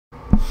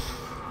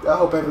I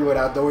hope everyone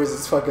outdoors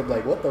is fucking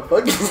like, what the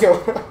fuck is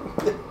going on?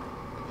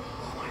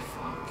 Oh my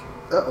fuck.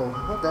 Uh-oh,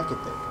 how'd that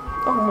get there?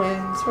 Oh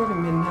man, it's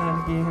fucking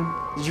midnight again.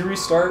 Did you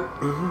restart?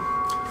 Mm-hmm.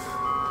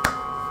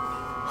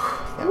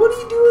 What do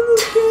you do in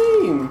this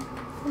game?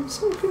 I'm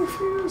so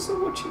confused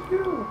on what you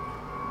do.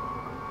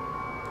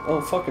 Oh,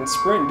 fucking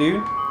sprint,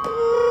 dude.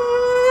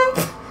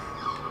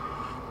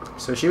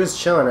 So she was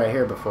chilling right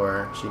here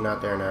before. She's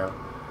not there now.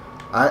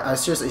 I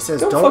seriously, it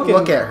says don't fucking,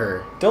 look at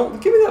her.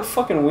 Don't give me that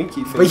fucking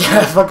winky face. But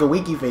yeah, fucking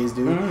winky face,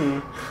 dude.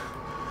 Mm.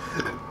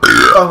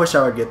 I wish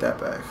I would get that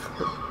back.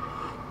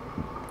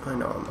 I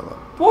know I'm alone.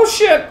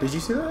 Bullshit! Did you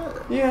see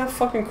that? Yeah,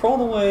 fucking crawled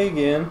away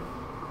again.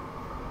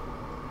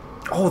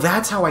 Oh,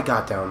 that's how I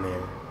got down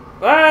there.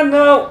 Ah,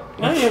 no!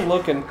 I ain't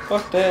looking.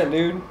 Fuck that,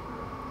 dude.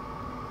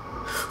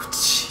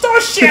 Oh,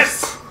 shit!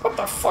 What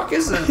the fuck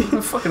is it?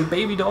 A fucking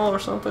baby doll or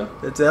something?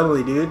 That's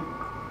Emily, dude.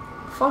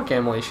 Fuck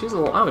Emily. She's a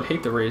little... I would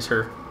hate to raise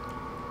her.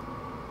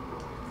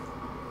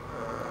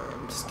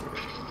 I'm scared.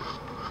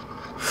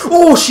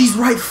 Oh, she's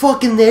right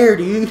fucking there,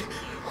 dude.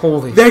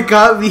 Holy... That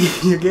got me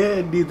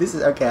again, dude. This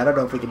is... Okay, I don't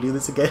know if we can do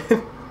this again.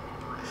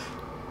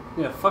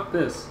 Yeah, fuck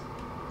this.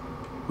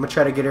 I'm gonna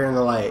try to get her in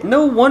the light.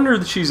 No wonder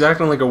that she's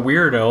acting like a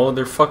weirdo.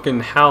 Their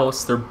fucking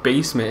house, their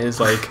basement is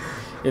like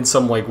in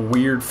some like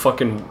weird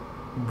fucking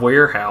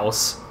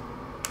warehouse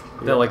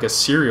that like a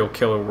serial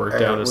killer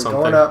worked out or something.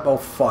 We're going up. Oh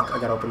fuck!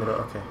 I gotta open the door.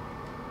 Okay.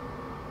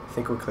 I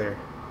think we're clear.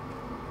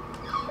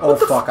 Oh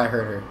fuck! I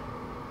heard her.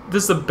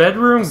 Does the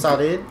bedroom?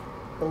 Solid.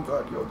 Oh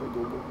god! Yo,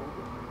 go.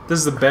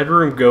 Does the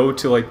bedroom go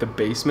to like the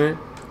basement?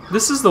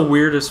 This is the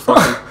weirdest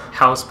fucking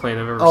house plan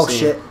I've ever seen. Oh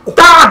shit!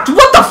 Ah!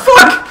 What the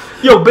fuck?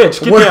 Yo,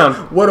 bitch, get down.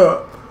 What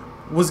up?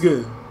 What's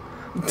good?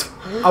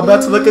 I'm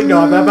about to look at... No,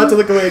 I'm about to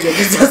look away again.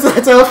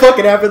 That's how it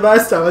fucking happened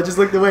last time. I just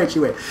looked away and she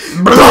went... It's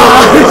like,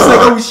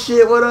 oh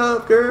shit, what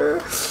up, girl?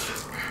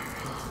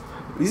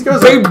 These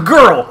girls Babe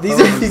girl!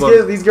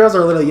 These girls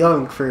are a little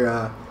young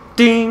for...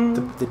 Ding.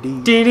 The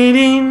D. Ding, ding,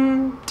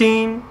 ding,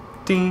 ding,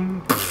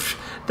 ding.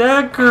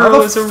 That girl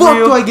How is a the fuck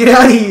real... do I get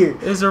out of here?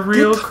 Is a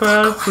real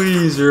crowd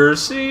pleaser.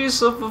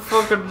 She's a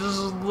fucking... Just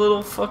a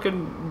little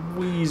fucking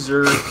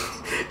weezer.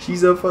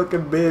 She's a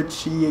fucking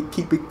bitch. She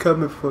keep it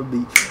coming for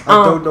me.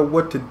 I don't know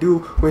what to do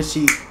when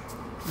she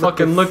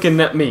fucking looking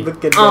at me.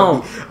 Looking at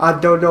me. I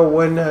don't know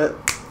when to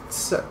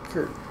suck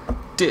her.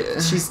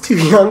 She's too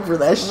young for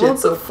that shit.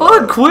 What the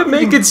fuck? Quit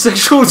making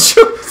sexual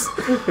jokes.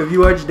 If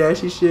you watch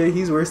Dashy shit,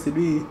 he's worse than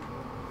me.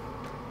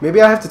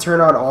 Maybe I have to turn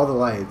on all the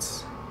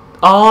lights.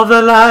 All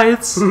the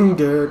lights. All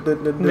the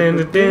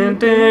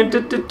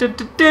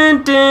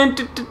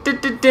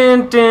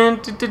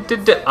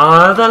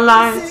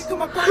lights.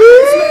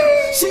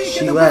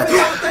 She left.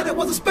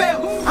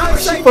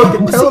 She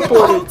fucking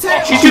teleported.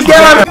 She just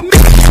got out.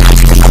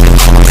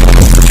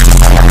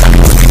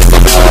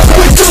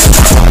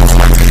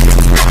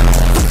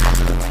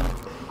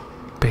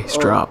 Bass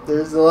drop.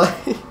 There's the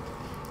light.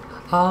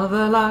 All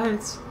the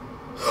lights.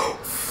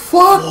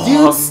 Fuck,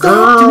 dude,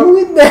 stop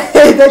doing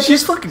that.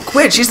 She's fucking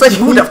quit. She's like,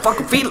 who the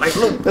fucking feet like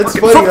little That's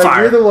fucking funny.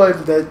 fire. You're the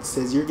one that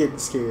says you're getting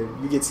scared.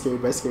 You get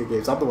scared by scary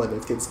games. I'm the one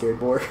that's getting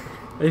scared more.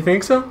 You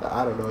think so?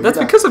 I don't know. That's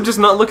because I'm just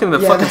not looking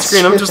at the fucking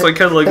screen. I'm just like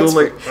kind of like going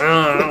like.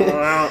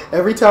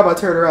 Every time I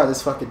turn around,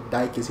 this fucking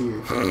dyke is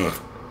here.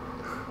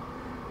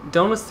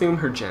 Don't assume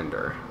her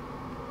gender,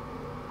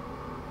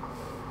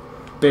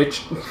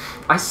 bitch.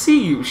 I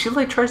see you. She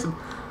like tries to.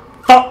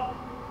 Fuck.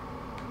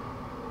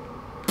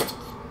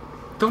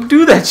 Don't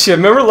do that shit.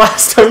 Remember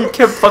last time you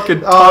kept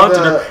fucking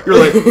taunting her? You're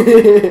like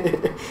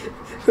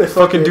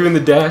fucking doing the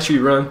dash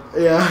you run.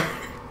 Yeah.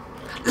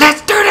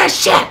 Let's do this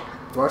shit.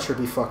 Watch her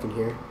be fucking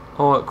here.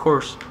 Oh, of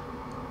course.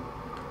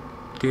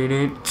 Dude,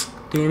 I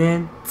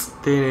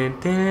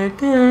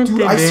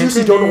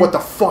seriously don't know what the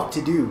fuck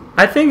to do.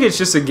 I think it's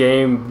just a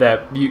game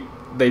that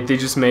they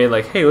just made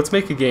like, hey, let's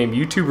make a game.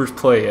 YouTubers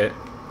play it,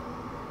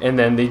 and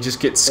then they just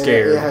get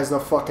scared. It has no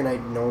fucking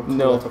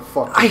what the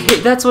fuck.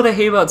 That's what I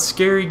hate about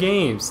scary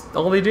games.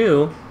 All they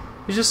do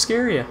is just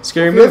scare you.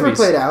 Scary movies. movies.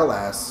 You ever played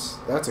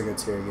Outlast? That's a good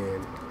scary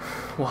game.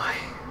 Why?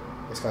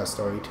 It's got a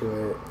story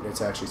to it.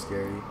 It's actually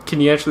scary.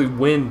 Can you actually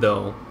win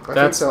though? I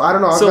think so. I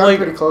don't know. I've gotten like,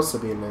 pretty close to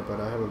beating it,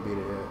 but I haven't beat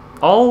it yet.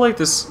 All like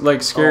this,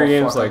 like scary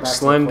games, like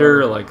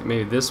Slender, like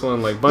maybe this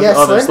one, like bunch of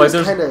others. Like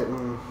there's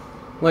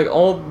like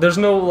all there's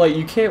no like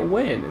you can't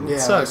win. And it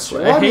sucks.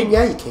 Well, I mean,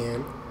 yeah, you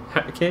can.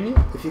 Can you?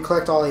 If you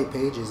collect all 8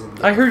 pages. And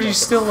I heard you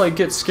still like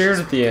get scared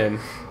at the end.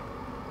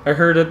 I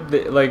heard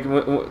it like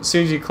as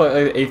soon as you collect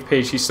like, the 8th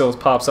page, he still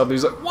pops up. And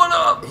he's like, "What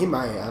up?" He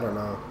might. I don't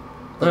know.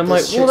 And I'm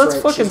like, "Well, that's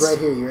fucking." She's right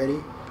here. You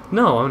ready?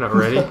 No, I'm not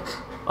ready.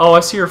 Oh, I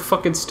see her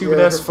fucking stupid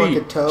ass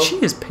feet. Toe.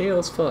 She is pale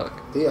as fuck.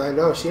 Yeah, I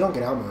know. She don't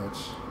get out much.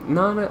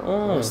 Not at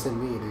all. Worse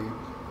than me, dude.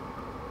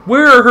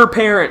 Where are her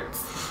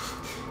parents?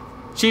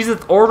 She's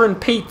ordering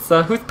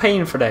pizza. Who's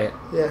paying for that?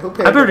 Yeah, who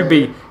paid? I better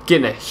be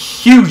getting a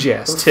huge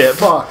ass tip.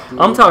 Fuck, dude.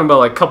 I'm talking about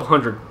like a couple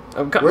hundred.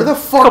 Where the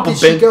fuck did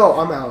she go?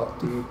 I'm out,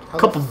 dude.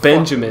 Couple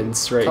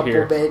Benjamins right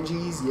here. Couple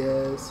Benjis,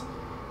 yes.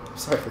 I'm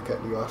sorry for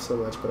cutting you off so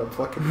much, but I'm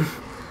fucking.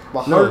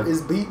 My heart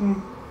is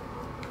beating.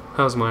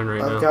 How's mine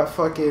right now? I've got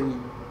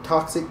fucking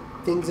toxic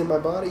things in my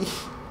body.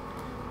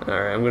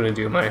 Alright, I'm gonna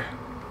do my...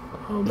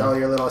 Oh,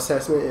 your little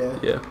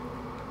assessment, yeah? Yeah.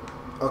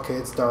 Okay,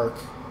 it's dark.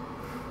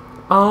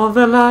 All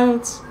the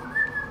lights.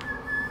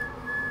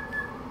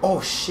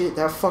 Oh shit,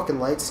 that fucking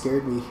light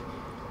scared me.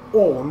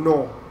 Oh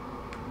no.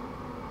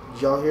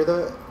 Did y'all hear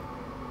that?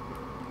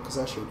 Cause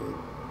I sure did.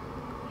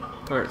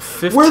 Alright,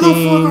 15. Where the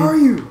fuck are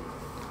you?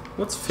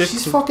 What's 15?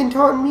 She's fucking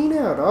taunting me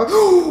now, dog.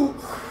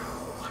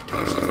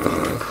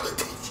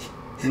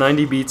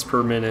 90 beats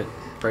per minute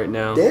right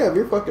now. Damn,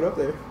 you're fucking up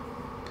there.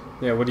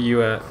 Yeah, what are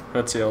you at?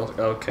 That's the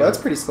okay. Well, that's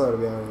pretty slow, to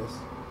be honest.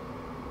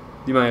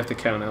 You might have to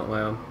count out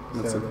loud.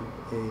 7,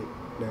 8,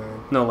 9.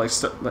 No, like,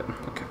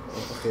 okay.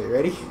 Okay,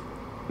 ready?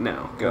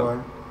 Now, go.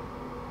 1,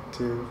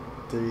 2,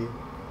 3,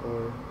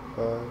 4,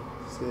 5,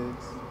 6,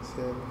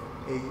 7,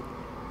 8,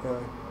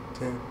 9,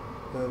 10,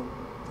 11,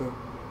 12,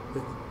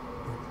 13.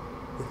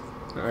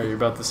 Alright, you're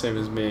about the same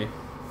as me.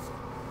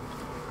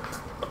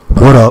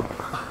 What up?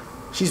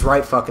 She's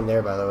right fucking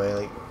there, by the way.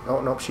 Like,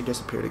 oh nope, she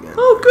disappeared again.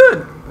 Oh,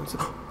 good.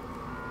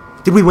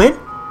 Did we win?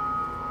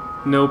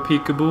 No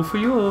peekaboo for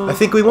you. I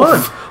think we won.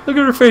 Oh, look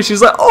at her face.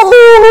 She's like,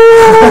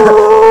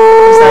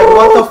 oh. She's like,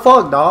 what the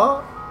fuck,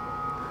 dog?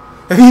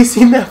 Have you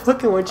seen that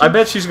fucking one? I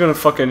bet she's gonna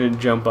fucking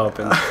jump up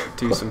and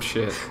do some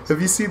shit.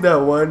 Have you seen that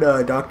one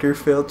Dr.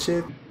 Phil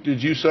chick?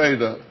 Did you say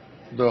the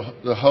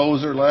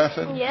hoes are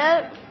laughing?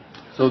 Yep.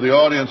 So the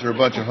audience are a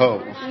bunch of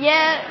hoes. Yep.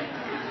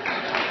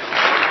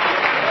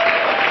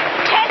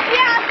 Catch me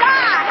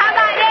outside. How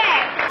about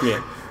that?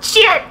 Yeah.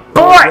 Shit,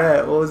 What was boy.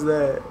 that? What was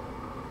that?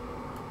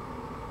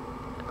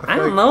 I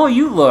don't know.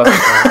 You look.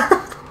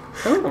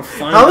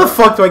 How the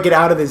fuck do I get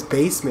out of this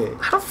basement?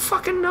 I don't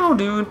fucking know,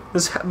 dude.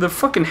 The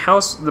fucking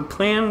house, the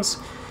plans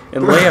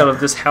and layout of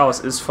this house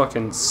is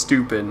fucking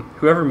stupid.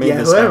 Whoever made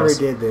this whoever house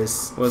did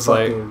this was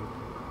fucking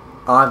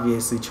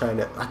obviously trying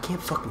to. I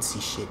can't fucking see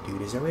shit,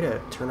 dude. Is there a way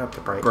to turn up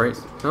the brightness?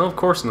 Right. No, of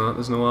course not.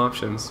 There's no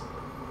options.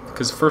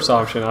 Because the first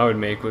option I would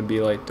make would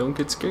be like, don't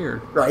get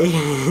scared. Right.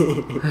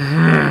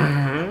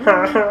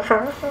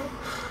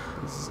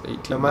 This is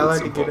 18 Am I allowed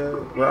to minutes get in. a?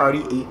 We're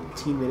already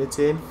 18 minutes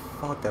in.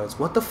 Fuck, that was.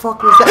 What the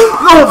fuck was that?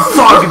 Oh,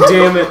 fuck,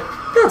 damn it.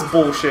 That's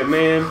bullshit,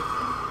 man.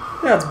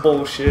 That's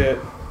bullshit.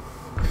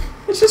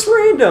 It's just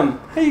random.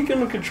 How you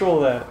gonna control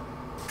that?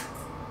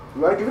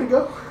 You wanna give it a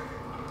go?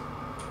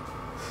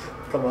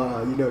 Come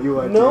on, you know you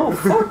want No, to.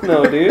 fuck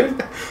no,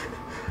 dude.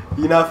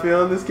 You not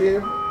feeling this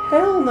game?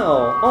 Hell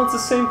no. Oh, it's the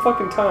same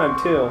fucking time,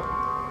 too.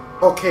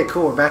 Okay,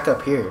 cool. We're back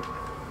up here.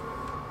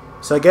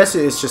 So I guess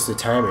it's just a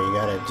timer. You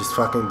gotta just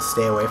fucking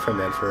stay away from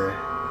it for...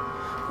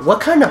 What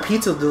kind of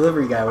pizza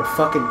delivery guy would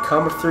fucking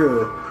come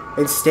through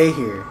and stay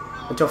here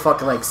until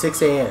fucking like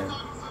 6 a.m.?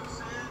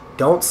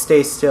 Don't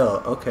stay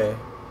still. Okay.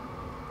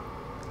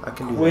 I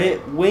can do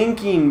Quit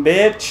winking,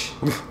 bitch.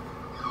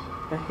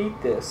 I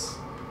hate this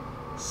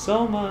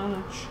so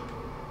much.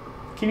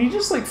 Can you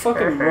just like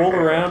fucking roll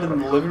around in the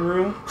living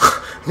room?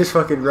 that. Just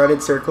fucking run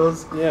in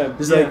circles. Yeah.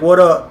 Just like, what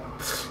up?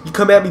 You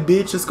come at me,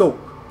 bitch. Let's go.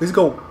 Let's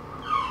go.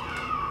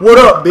 What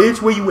up,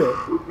 bitch? Where you at?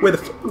 Where the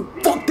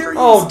fuck there he is?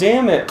 Oh,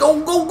 damn it. Go,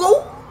 go,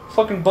 go.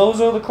 Fucking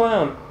Bozo the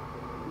Clown.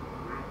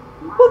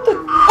 What the?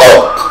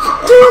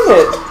 Oh! Damn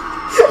it!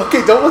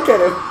 Okay, don't look at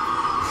him.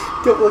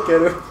 Don't look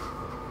at him.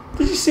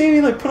 Did you see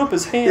me like put up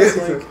his hands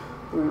like?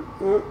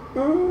 What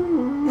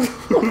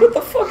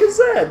the fuck is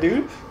that,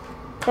 dude?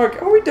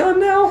 Are we done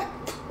now?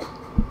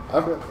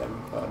 I'm not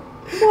having fun.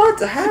 What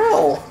the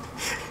hell?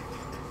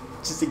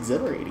 Just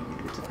exhilarating.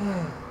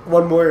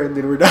 One more and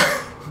then we're done.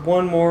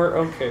 One more,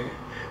 okay.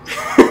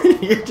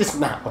 You're just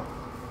now.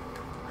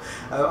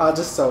 I'll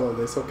just solo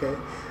this, okay?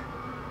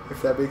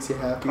 If that makes you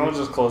happy. I'll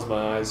just close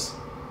my eyes.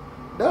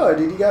 No,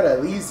 dude, you gotta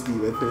at least be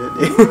with it.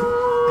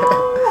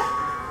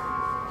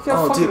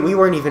 Oh, dude, we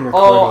weren't even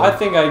recording. Oh, I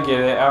think I get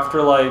it.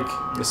 After like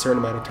a certain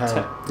amount of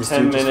time.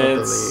 10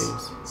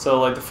 minutes. So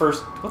like the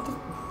first, what the?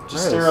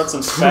 Just stare out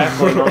some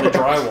spackling on the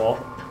drywall.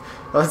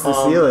 Oh, it's the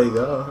ceiling.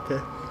 Oh, okay.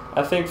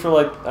 I think for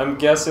like, I'm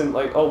guessing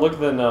like, oh look at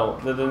the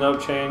note. Did the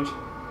note change?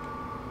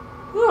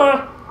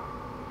 Ah.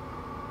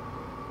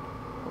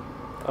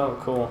 Oh,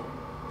 cool.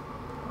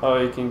 Oh,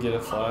 you can get a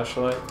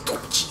flashlight. Oh,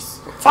 jeez.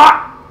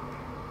 Fuck!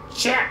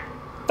 Shit!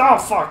 Oh,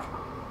 fuck!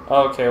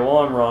 Okay, well,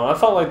 I'm wrong. I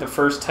thought, like, the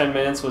first 10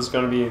 minutes was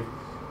going to be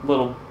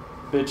little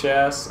bitch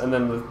ass, and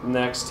then the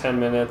next 10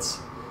 minutes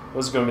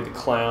was going to be the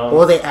clown.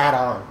 Well, they add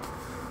on.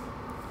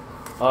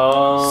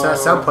 Oh. So at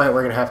some point,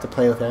 we're going to have to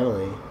play with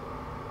Emily.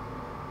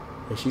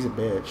 And she's a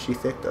bitch. She's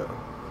thick, though.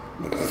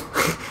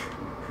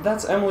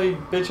 That's Emily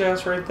bitch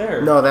ass right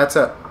there. No, that's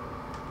a...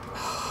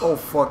 Oh,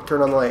 fuck.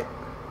 Turn on the light.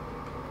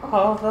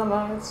 Oh, the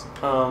lights.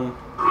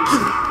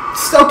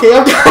 Okay,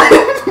 I'm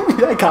done.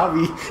 That got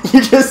me.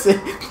 You just said...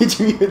 Did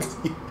you even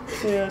see?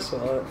 Yeah, I saw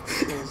it.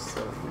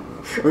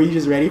 Were you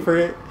just ready for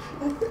it?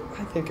 I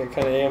think I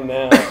kind of am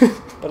now.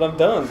 But I'm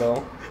done,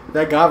 though.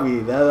 That got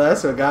me.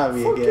 That's what got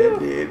me Fuck again, yeah.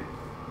 dude.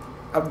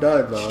 I'm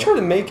done, though. She's trying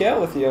to make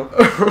out with you.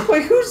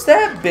 Wait, who's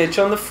that bitch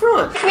on the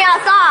front? Catch me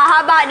outside.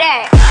 How about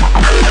that?